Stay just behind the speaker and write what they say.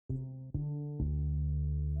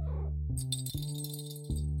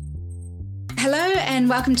Hello and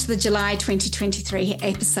welcome to the July 2023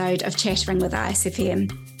 episode of Chattering with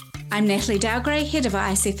ISFM. I'm Natalie Dalgrey, Head of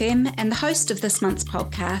ISFM and the host of this month's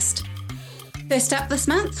podcast. First up this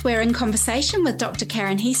month, we're in conversation with Dr.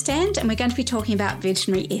 Karen Heastand and we're going to be talking about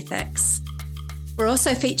veterinary ethics. We're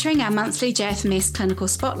also featuring our monthly JFMS Clinical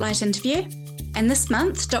Spotlight interview, and this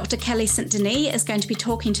month, Dr. Kelly St. Denis is going to be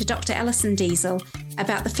talking to Dr. Alison Diesel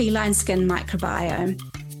about the feline skin microbiome.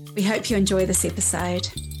 We hope you enjoy this episode.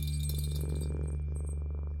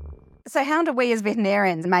 So how do we as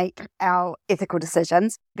veterinarians make our ethical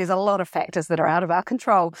decisions? There's a lot of factors that are out of our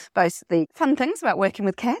control, both the fun things about working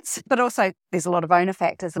with cats, but also there's a lot of owner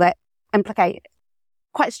factors that implicate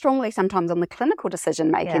quite strongly sometimes on the clinical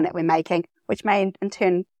decision making that we're making, which may in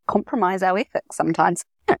turn compromise our ethics sometimes.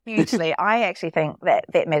 Hugely. I actually think that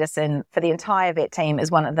vet medicine for the entire vet team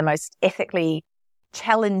is one of the most ethically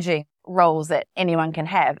challenging roles that anyone can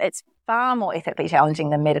have. It's far more ethically challenging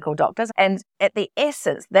than medical doctors. And at the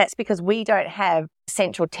essence, that's because we don't have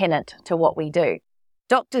central tenet to what we do.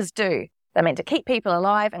 Doctors do. They're meant to keep people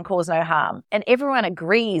alive and cause no harm. And everyone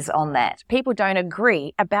agrees on that. People don't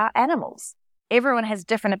agree about animals. Everyone has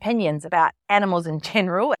different opinions about animals in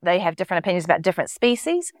general. They have different opinions about different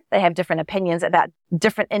species. They have different opinions about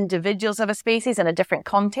different individuals of a species in a different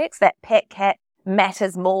context. That pet cat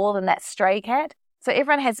matters more than that stray cat. So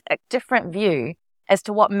everyone has a different view as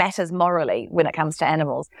to what matters morally when it comes to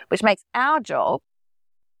animals, which makes our job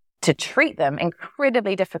to treat them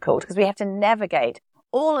incredibly difficult because we have to navigate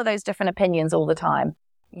all of those different opinions all the time.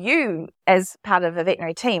 You, as part of a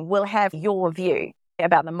veterinary team, will have your view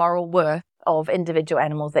about the moral worth of individual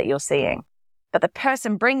animals that you're seeing. But the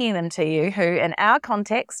person bringing them to you, who in our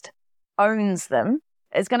context owns them,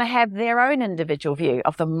 is going to have their own individual view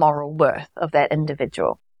of the moral worth of that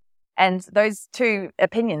individual. And those two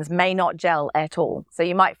opinions may not gel at all. So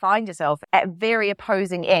you might find yourself at very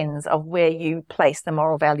opposing ends of where you place the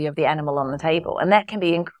moral value of the animal on the table. And that can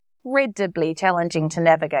be incredibly challenging to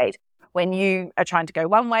navigate. When you are trying to go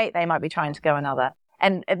one way, they might be trying to go another.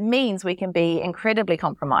 And it means we can be incredibly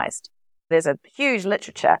compromised. There's a huge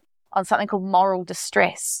literature on something called moral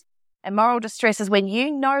distress. And moral distress is when you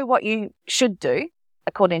know what you should do,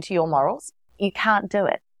 according to your morals, you can't do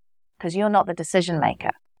it because you're not the decision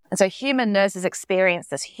maker. And so human nurses experience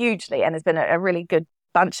this hugely, and there's been a really good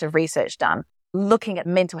bunch of research done looking at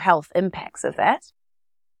mental health impacts of that.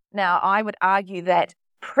 Now, I would argue that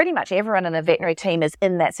pretty much everyone in a veterinary team is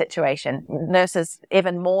in that situation. Nurses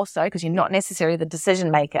even more so because you're not necessarily the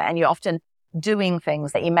decision maker and you're often doing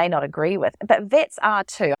things that you may not agree with. But vets are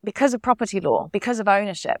too. Because of property law, because of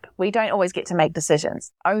ownership, we don't always get to make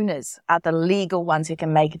decisions. Owners are the legal ones who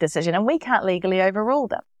can make a decision and we can't legally overrule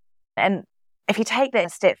them. And if you take that a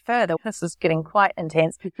step further, this is getting quite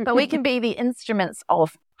intense, but we can be the instruments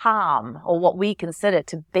of harm or what we consider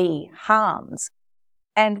to be harms.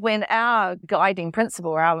 And when our guiding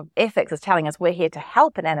principle or our ethics is telling us we're here to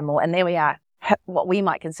help an animal and there we are, what we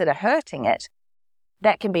might consider hurting it,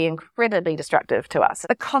 that can be incredibly destructive to us.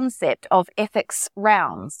 The concept of ethics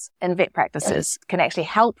rounds in vet practices can actually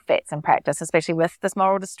help vets in practice, especially with this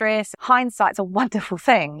moral distress. Hindsight's a wonderful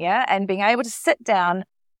thing, yeah? And being able to sit down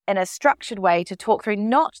in a structured way to talk through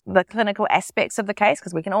not the clinical aspects of the case,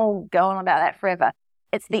 because we can all go on about that forever.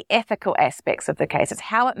 It's the ethical aspects of the case. It's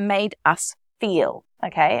how it made us feel,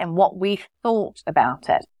 okay, and what we thought about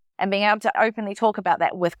it. And being able to openly talk about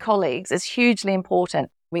that with colleagues is hugely important.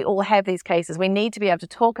 We all have these cases. We need to be able to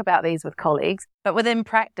talk about these with colleagues. But within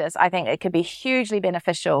practice, I think it could be hugely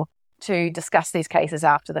beneficial to discuss these cases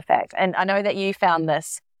after the fact. And I know that you found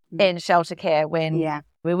this in shelter care when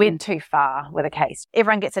we went too far with a case.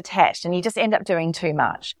 Everyone gets attached and you just end up doing too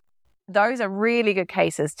much. Those are really good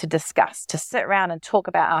cases to discuss, to sit around and talk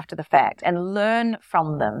about after the fact and learn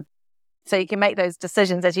from them. So you can make those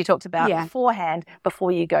decisions, as you talked about beforehand,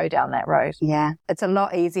 before you go down that road. Yeah, it's a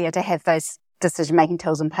lot easier to have those decision-making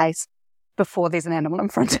tools in place before there's an animal in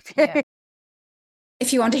front of you. Yeah.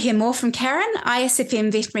 If you want to hear more from Karen,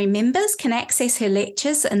 ISFM veterinary members can access her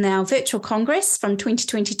lectures in our virtual congress from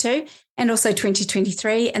 2022 and also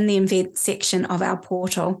 2023 in the event section of our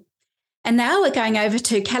portal. And now we're going over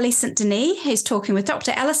to Kelly St. Denis, who's talking with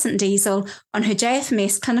Dr. Alison Diesel on her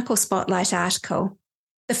JFMS Clinical Spotlight article,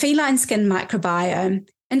 The Feline Skin Microbiome,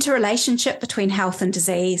 Interrelationship Between Health and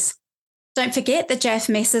Disease. Don't forget that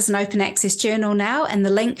JFMS is an open access journal now, and the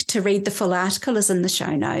link to read the full article is in the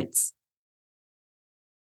show notes.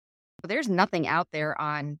 There's nothing out there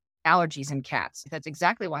on allergies in cats. That's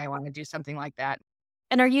exactly why I want to do something like that.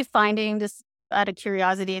 And are you finding, just out of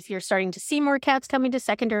curiosity, if you're starting to see more cats coming to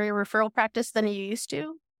secondary referral practice than you used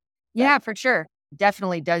to? Yeah, for sure.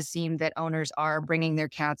 definitely does seem that owners are bringing their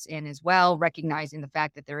cats in as well, recognizing the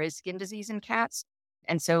fact that there is skin disease in cats.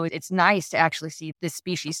 And so it's nice to actually see this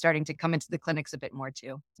species starting to come into the clinics a bit more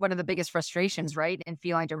too. One of the biggest frustrations, right, in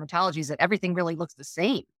feline dermatology is that everything really looks the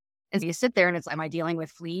same. And you sit there and it's, am I dealing with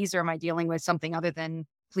fleas or am I dealing with something other than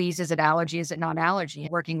fleas? Is it allergy? Is it non-allergy?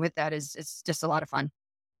 Working with that is just a lot of fun.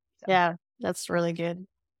 So. Yeah, that's really good.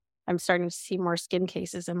 I'm starting to see more skin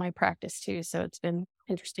cases in my practice too. So it's been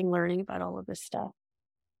interesting learning about all of this stuff.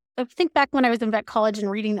 I think back when I was in vet college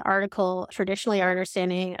and reading the article, traditionally our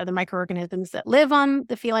understanding of the microorganisms that live on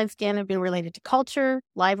the feline skin have been related to culture,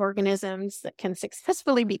 live organisms that can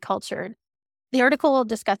successfully be cultured. The article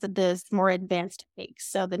discussed this more advanced techniques,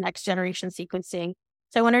 so the next generation sequencing.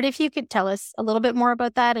 So I wondered if you could tell us a little bit more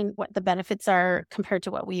about that and what the benefits are compared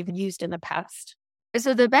to what we've used in the past.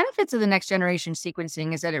 So the benefits of the next generation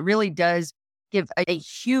sequencing is that it really does give a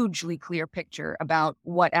hugely clear picture about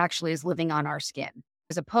what actually is living on our skin.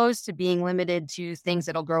 As opposed to being limited to things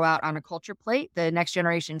that'll grow out on a culture plate, the next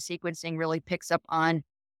generation sequencing really picks up on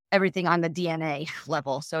everything on the DNA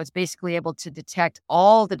level. So it's basically able to detect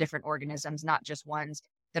all the different organisms, not just ones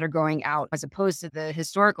that are growing out, as opposed to the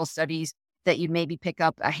historical studies that you'd maybe pick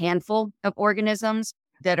up a handful of organisms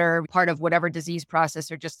that are part of whatever disease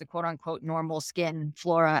process or just the quote unquote normal skin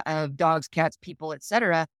flora of dogs, cats, people,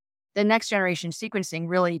 etc. The next generation sequencing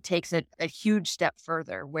really takes it a huge step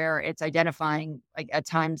further where it's identifying at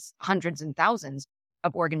times hundreds and thousands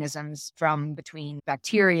of organisms from between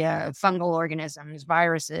bacteria, fungal organisms,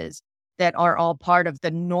 viruses that are all part of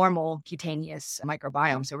the normal cutaneous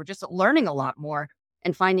microbiome. So we're just learning a lot more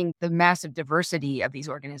and finding the massive diversity of these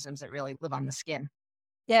organisms that really live on the skin.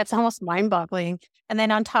 Yeah, it's almost mind-boggling. And then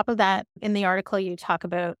on top of that, in the article, you talk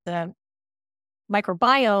about the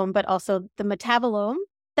microbiome, but also the metabolome.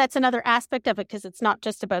 That's another aspect of it because it's not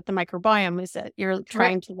just about the microbiome, is that you're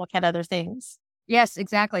trying to look at other things. Yes,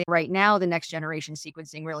 exactly. Right now, the next generation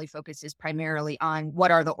sequencing really focuses primarily on what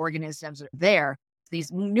are the organisms that are there.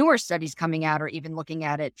 These newer studies coming out are even looking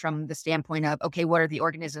at it from the standpoint of, okay, what are the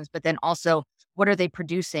organisms? But then also, what are they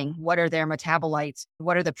producing? What are their metabolites?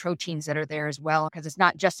 What are the proteins that are there as well? Because it's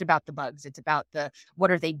not just about the bugs. It's about what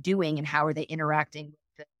are they doing and how are they interacting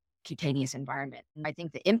with the cutaneous environment? And I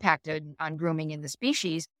think the impact on grooming in the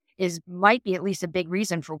species might be at least a big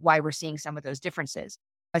reason for why we're seeing some of those differences,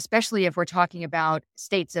 especially if we're talking about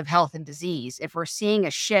states of health and disease. If we're seeing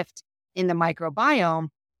a shift in the microbiome,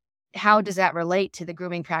 how does that relate to the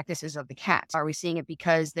grooming practices of the cats? Are we seeing it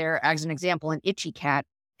because they're, as an example, an itchy cat?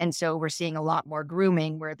 And so we're seeing a lot more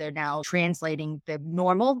grooming where they're now translating the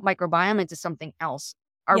normal microbiome into something else.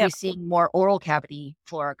 Are we seeing more oral cavity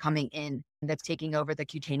flora coming in that's taking over the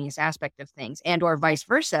cutaneous aspect of things? And or vice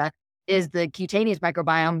versa, is the cutaneous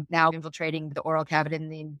microbiome now infiltrating the oral cavity and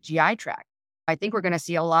the GI tract? I think we're going to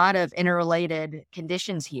see a lot of interrelated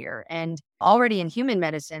conditions here. And already in human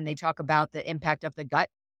medicine, they talk about the impact of the gut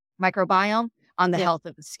microbiome on the health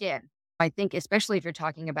of the skin. I think especially if you're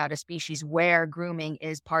talking about a species where grooming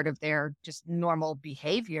is part of their just normal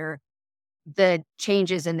behavior, the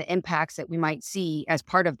changes and the impacts that we might see as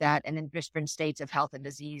part of that and in different states of health and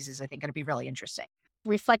disease is, I think, going to be really interesting.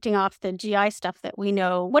 Reflecting off the GI stuff that we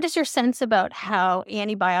know, what is your sense about how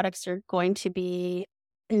antibiotics are going to be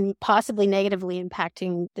possibly negatively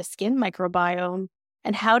impacting the skin microbiome?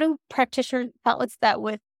 And how do practitioners balance that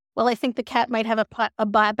with, well, I think the cat might have a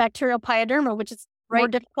bacterial pyoderma, which is more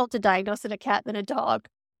difficult to diagnose in a cat than a dog.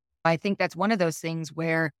 I think that's one of those things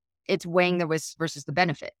where it's weighing the risk versus the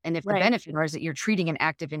benefit. And if the benefit is that you're treating an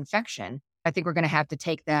active infection, I think we're going to have to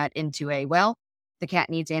take that into the cat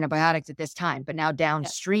needs antibiotics at this time, but now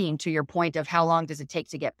downstream to your point of how long does it take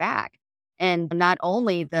to get back? And not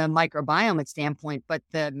only the microbiome standpoint, but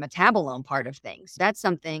the metabolome part of things. That's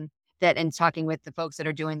something that in talking with the folks that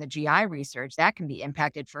are doing the GI research, that can be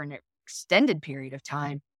impacted for an extended period of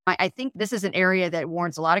time. I think this is an area that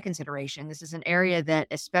warrants a lot of consideration. This is an area that,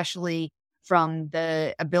 especially from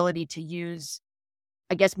the ability to use,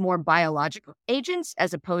 I guess, more biological agents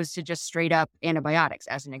as opposed to just straight up antibiotics,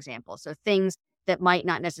 as an example. So things that might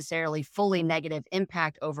not necessarily fully negative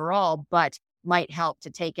impact overall, but might help to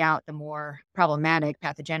take out the more problematic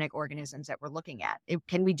pathogenic organisms that we're looking at.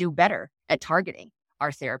 Can we do better at targeting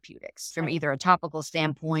our therapeutics from either a topical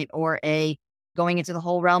standpoint or going into the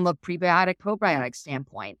whole realm of prebiotic, probiotic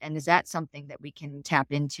standpoint? And is that something that we can tap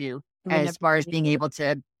into as far as being able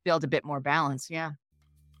to build a bit more balance? Yeah.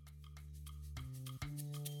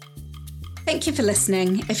 Thank you for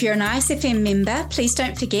listening. If you're an ISFM member, please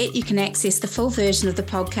don't forget you can access the full version of the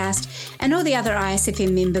podcast and all the other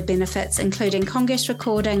ISFM member benefits, including Congress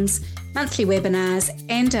recordings, monthly webinars,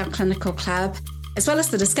 and our clinical club as well as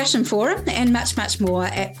the discussion forum and much, much more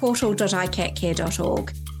at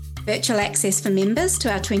portal.icatcare.org. Virtual access for members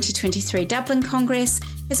to our 2023 Dublin Congress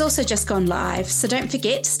has also just gone live, so don't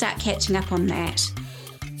forget to start catching up on that.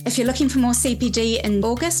 If you're looking for more CPD in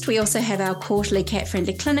August, we also have our quarterly Cat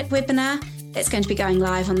Friendly Clinic webinar that's going to be going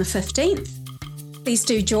live on the 15th. Please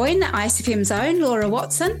do join ISFM's own Laura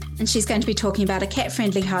Watson, and she's going to be talking about a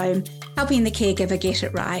cat-friendly home, helping the caregiver get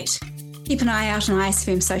it right. Keep an eye out on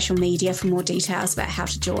ISFM social media for more details about how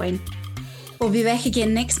to join. We'll be back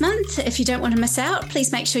again next month. If you don't want to miss out,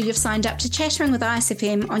 please make sure you've signed up to Chattering with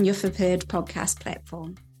ISFM on your preferred podcast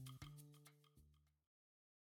platform.